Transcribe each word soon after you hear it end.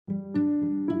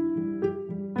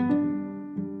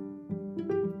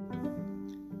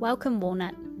Welcome,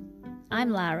 Walnut. I'm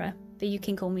Lara, but you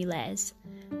can call me Laz,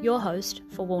 your host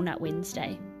for Walnut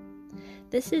Wednesday.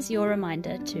 This is your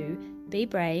reminder to be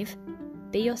brave,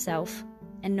 be yourself,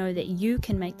 and know that you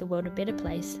can make the world a better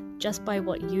place just by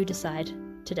what you decide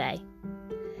today.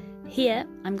 Here,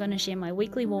 I'm going to share my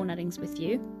weekly walnuttings with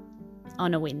you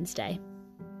on a Wednesday.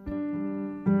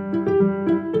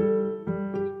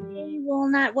 Hey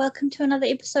Walnut, welcome to another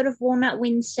episode of Walnut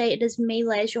Wednesday. It is me,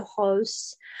 Laz, your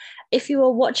host. If you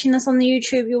are watching this on the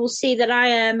YouTube, you will see that I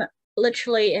am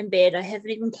literally in bed. I haven't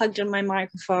even plugged in my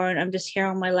microphone. I'm just here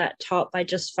on my laptop. I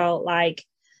just felt like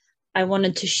I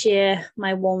wanted to share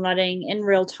my walnutting in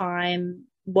real time,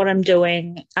 what I'm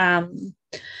doing, and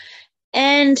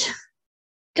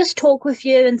just talk with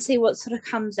you and see what sort of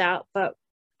comes out. But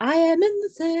I am in the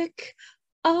thick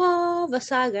of a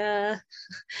saga.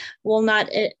 Walnut,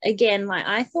 again, like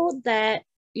I thought that,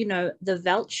 you know, the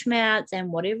Weltschmerz and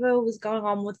whatever was going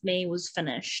on with me was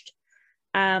finished.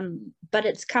 But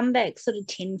it's come back sort of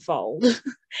tenfold.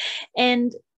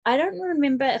 And I don't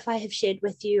remember if I have shared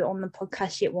with you on the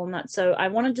podcast yet, Walnut. So I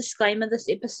want to disclaimer this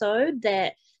episode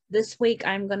that this week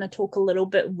I'm going to talk a little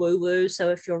bit woo-woo.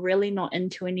 So if you're really not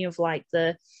into any of like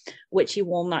the witchy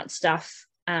walnut stuff,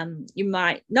 you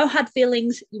might, no hard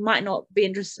feelings, you might not be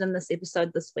interested in this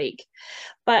episode this week.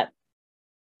 But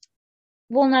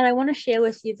Walnut, I want to share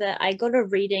with you that I got a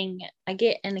reading. I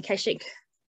get an Akashic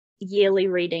yearly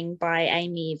reading by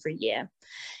Amy every year.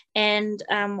 And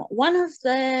one of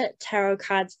the tarot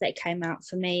cards that came out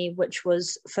for me, which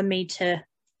was for me to,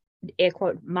 air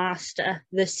quote, master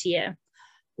this year,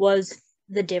 was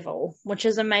the Devil, which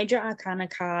is a major arcana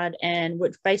card and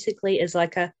which basically is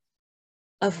like a,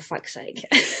 oh, for fuck's sake,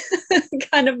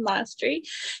 kind of mastery.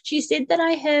 She said that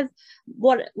I have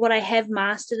what I have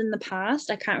mastered in the past.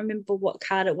 I can't remember what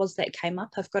card it was that came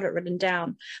up. I've got it written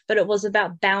down, but it was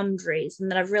about boundaries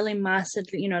and that I've really mastered,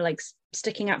 you know, like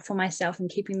sticking up for myself and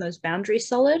keeping those boundaries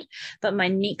solid. But my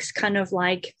next kind of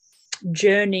like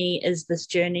journey is this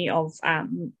journey of,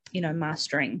 you know,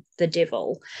 mastering the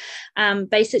Devil.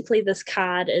 Basically, this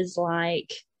card is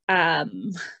like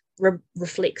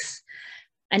reflects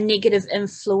a negative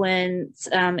influence.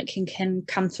 It can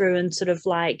come through in sort of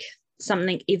like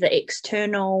something either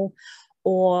external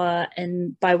or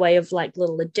in by way of like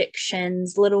little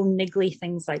addictions, little niggly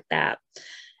things like that.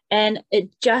 And it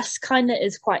just kind of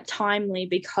is quite timely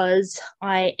because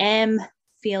I am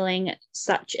feeling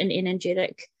such an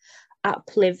energetic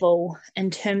up level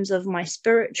in terms of my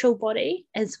spiritual body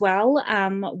as well,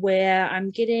 where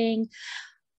I'm getting,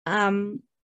 I'm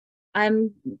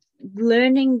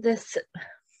learning this.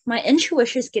 My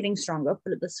intuition is getting stronger,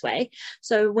 put it this way.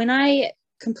 So when I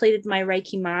completed my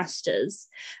Reiki Masters,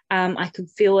 I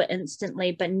could feel it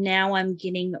instantly, but now I'm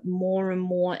getting more and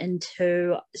more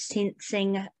into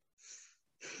sensing.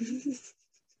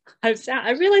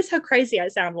 I realize how crazy I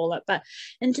sound all that, but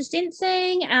into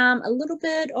sensing a little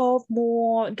bit of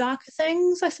more darker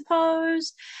things, I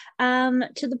suppose,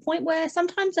 to the point where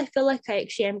sometimes I feel like I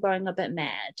actually am going a bit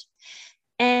mad.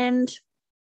 And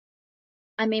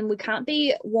I mean, we can't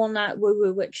be walnut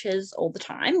woo-woo witches all the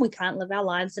time. We can't live our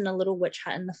lives in a little witch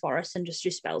hut in the forest and just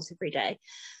do spells every day.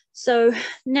 So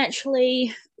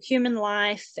naturally, human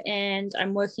life, and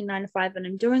I'm working 9 to 5 and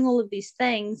I'm doing all of these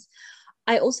things.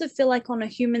 I also feel like on a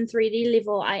human 3D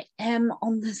level, I am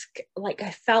on this, like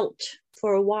I felt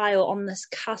for a while on this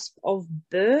cusp of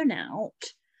burnout.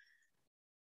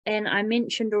 And I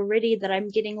mentioned already that I'm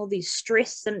getting all these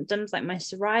stress symptoms, like my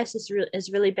psoriasis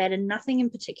is really bad and nothing in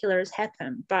particular has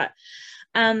happened. But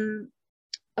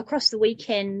across the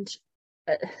weekend,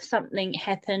 something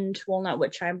happened, Walnut,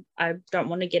 which I don't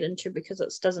want to get into because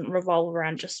it doesn't revolve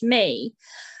around just me.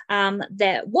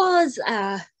 That was,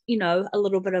 you know, a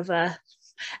little bit of a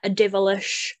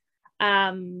devilish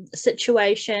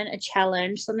situation, a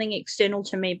challenge, something external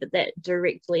to me, but that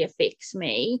directly affects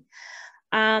me.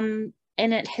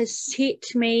 And it has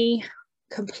set me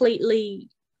completely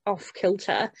off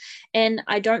kilter. And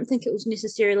I don't think it was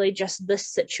necessarily just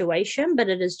this situation, but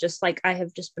it is just like I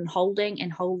have just been holding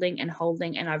and holding and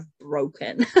holding, and I've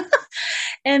broken.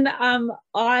 And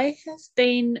I have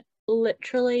been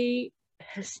literally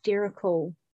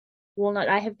hysterical. Walnut,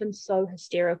 I have been so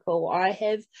hysterical. I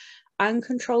have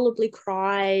uncontrollably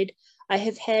cried. I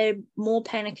have had more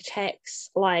panic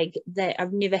attacks like that.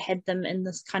 I've never had them in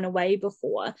this kind of way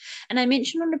before. And I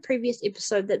mentioned on a previous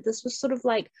episode that this was sort of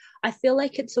like, I feel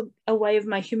like it's a way of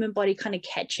my human body kind of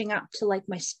catching up to like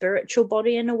my spiritual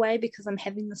body in a way, because I'm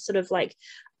having this sort of like,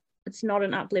 it's not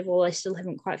an up level. I still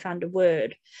haven't quite found a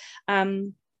word.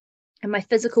 And my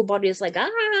physical body is like,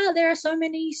 there are so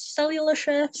many cellular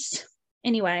shifts.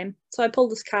 Anyway, so I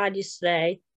pulled this card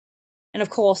yesterday. And of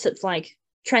course, it's like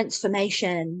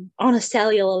transformation on a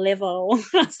cellular level.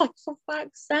 I was like, for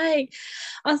fuck's sake.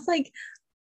 I was like,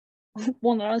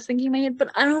 well, I was thinking in my head,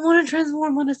 but I don't want to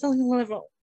transform on a cellular level.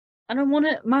 I don't want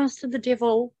to master the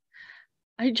devil.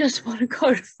 I just want to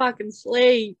go to fucking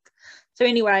sleep. So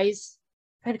anyways,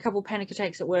 I had a couple of panic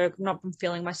attacks at work. I've not been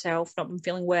feeling myself, not been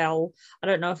feeling well. I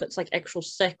don't know if it's like actual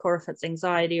sick or if it's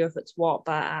anxiety or if it's what,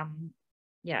 but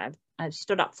yeah, I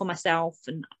stood up for myself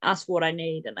and asked for what I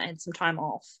need, and I had some time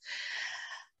off.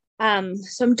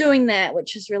 So I'm doing that,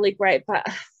 which is really great. But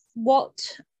what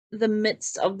the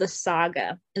midst of the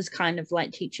saga is kind of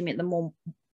like teaching me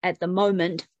at the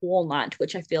moment, Walnut,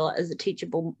 which I feel is a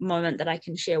teachable moment that I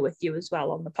can share with you as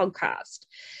well on the podcast,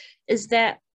 is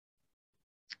that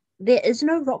there is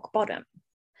no rock bottom.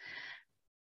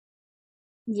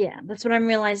 Yeah, that's what I'm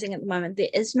realizing at the moment. There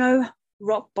is no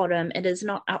rock bottom. It is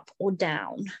not up or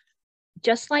down.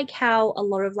 Just like how a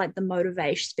lot of like the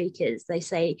motivation speakers, they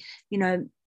say, you know,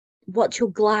 what's your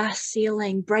glass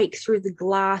ceiling? Break through the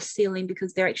glass ceiling,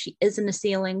 because there actually isn't a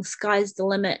ceiling. Sky's the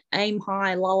limit. Aim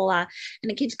high, la la la.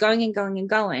 And it keeps going and going and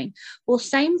going. Well,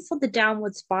 same for the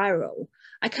downward spiral.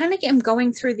 I kind of am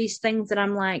going through these things that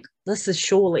I'm like, this is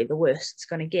surely the worst it's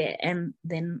going to get. And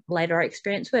then later I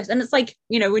experience worse. And it's like,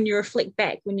 you know, when you reflect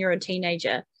back when you're a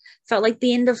teenager, felt like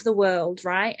the end of the world,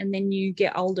 right? And then you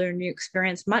get older and you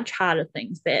experience much harder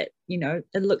things that, you know,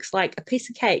 it looks like a piece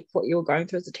of cake what you were going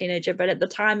through as a teenager, but at the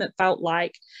time it felt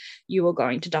like you were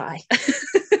going to die.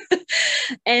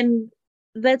 And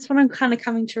that's what I'm kind of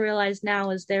coming to realize now,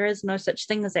 is there is no such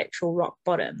thing as actual rock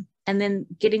bottom. And then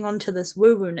getting onto this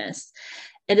woo-woo-ness,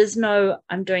 it is no,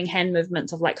 I'm doing hand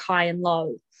movements of like high and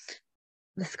low.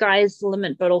 The sky is the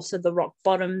limit, but also the rock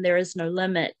bottom, there is no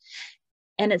limit.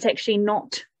 And it's actually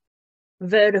not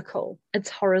vertical, it's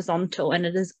horizontal, and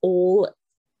it is all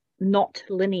not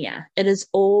linear. It is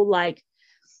all like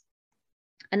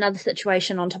another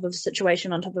situation on top of a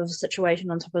situation on top of a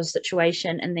situation on top of a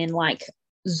situation, and then like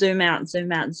zoom out,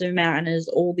 zoom out, zoom out, and it is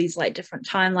all these like different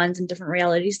timelines and different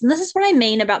realities. And this is what I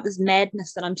mean about this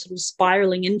madness that I'm sort of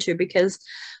spiraling into, because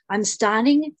I'm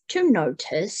starting to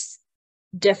notice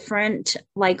different,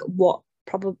 like what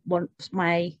probably what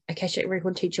my Akashic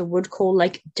record teacher would call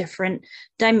like different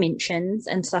dimensions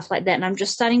and stuff like that. And I'm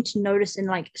just starting to notice and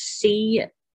like see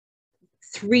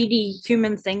 3D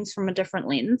human things from a different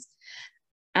lens.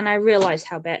 And I realize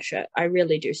how batshit I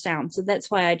really do sound. So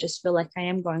that's why I just feel like I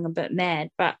am going a bit mad.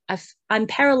 But I'm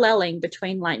paralleling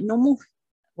between like normal,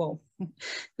 well,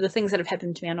 the things that have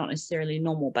happened to me are not necessarily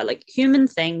normal, but like human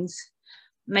things,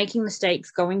 making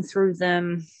mistakes, going through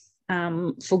them,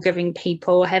 forgiving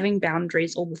people, having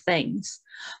boundaries, all the things.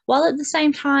 While at the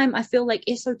same time, I feel like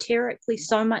esoterically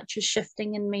so much is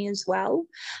shifting in me as well.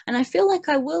 And I feel like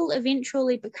I will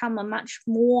eventually become a much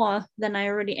more than I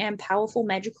already am, powerful,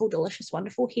 magical, delicious,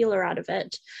 wonderful healer out of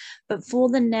it. But for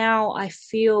the now, I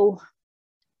feel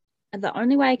the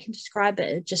only way I can describe it,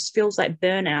 it just feels like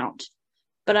burnout.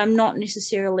 But I'm not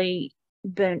necessarily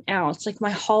burnt out. It's like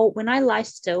my whole, when I lie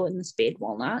still in this bed,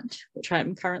 Walnut, which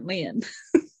I'm currently in,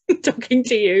 talking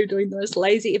to you, doing the most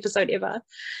lazy episode ever.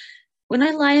 When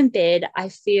I lie in bed, I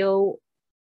feel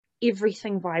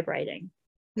everything vibrating.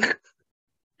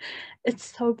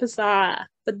 It's so bizarre.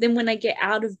 But then when I get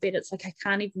out of bed, it's like I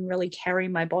can't even really carry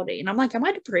my body. And I'm like, am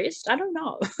I depressed? I don't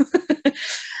know.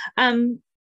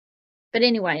 But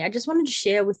anyway, I just wanted to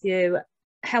share with you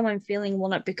how I'm feeling,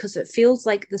 Walnut, because it feels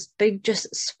like this big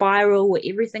just spiral where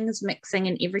everything is mixing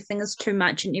and everything is too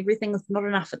much and everything is not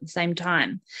enough at the same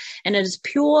time. And it is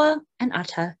pure and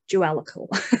utter dualical.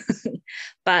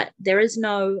 But there is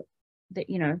no, that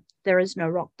you know, there is no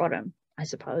rock bottom, I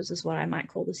suppose, is what I might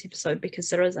call this episode, because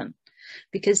there isn't.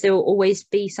 Because there will always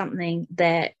be something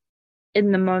that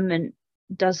in the moment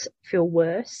does feel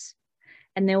worse.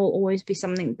 And there will always be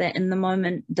something that in the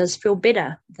moment does feel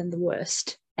better than the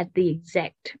worst at the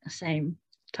exact same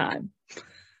time.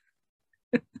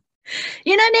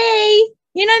 You know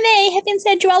me, happy and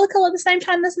sad, dualical at the same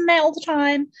time, this and that all the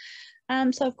time.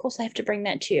 So of course I have to bring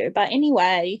that to you. But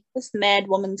anyway, this mad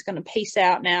woman's going to peace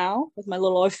out now with my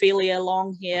little Ophelia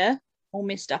long hair, all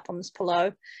messed up on this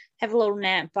pillow, have a little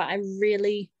nap. But I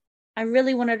really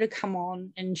wanted to come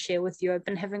on and share with you. I've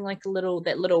been having like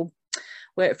that little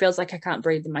where it feels like I can't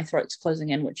breathe and my throat's closing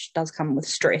in, which does come with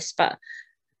stress, but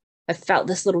I felt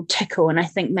this little tickle, and I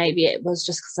think maybe it was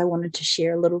just because I wanted to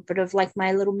share a little bit of like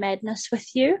my little madness with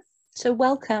you. So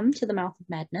welcome to the Mouth of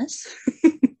Madness,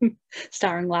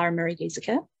 starring Lara Mary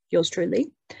Giesica, yours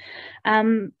truly.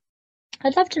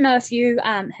 I'd love to know if you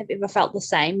have ever felt the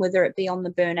same, whether it be on the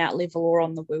burnout level or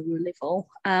on the woo-woo level.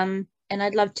 And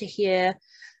I'd love to hear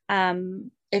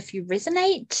if you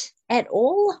resonate at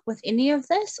all with any of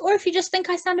this, or if you just think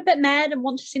I sound a bit mad and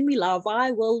want to send me love,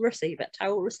 I will receive it. I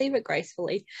will receive it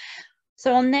gracefully.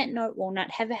 So on that note,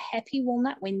 Walnut, have a happy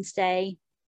Walnut Wednesday.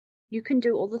 You can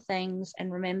do all the things,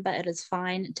 and remember, it is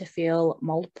fine to feel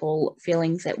multiple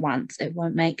feelings at once. It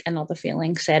won't make another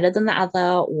feeling sadder than the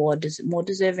other or more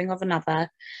deserving of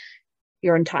another.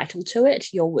 You're entitled to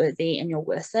it. You're worthy and you're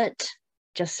worth it.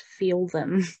 Just feel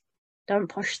them. Don't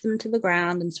push them to the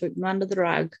ground and sweep them under the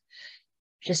rug.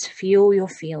 Just feel your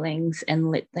feelings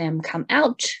and let them come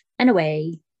out and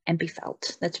away and be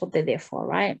felt. That's what they're there for,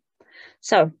 right?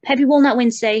 So happy Walnut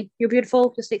Wednesday. You're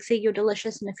beautiful, you're sexy, you're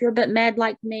delicious. And if you're a bit mad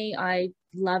like me, I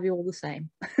love you all the same.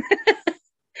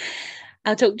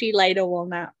 I'll talk to you later,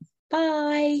 Walnut.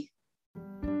 Bye.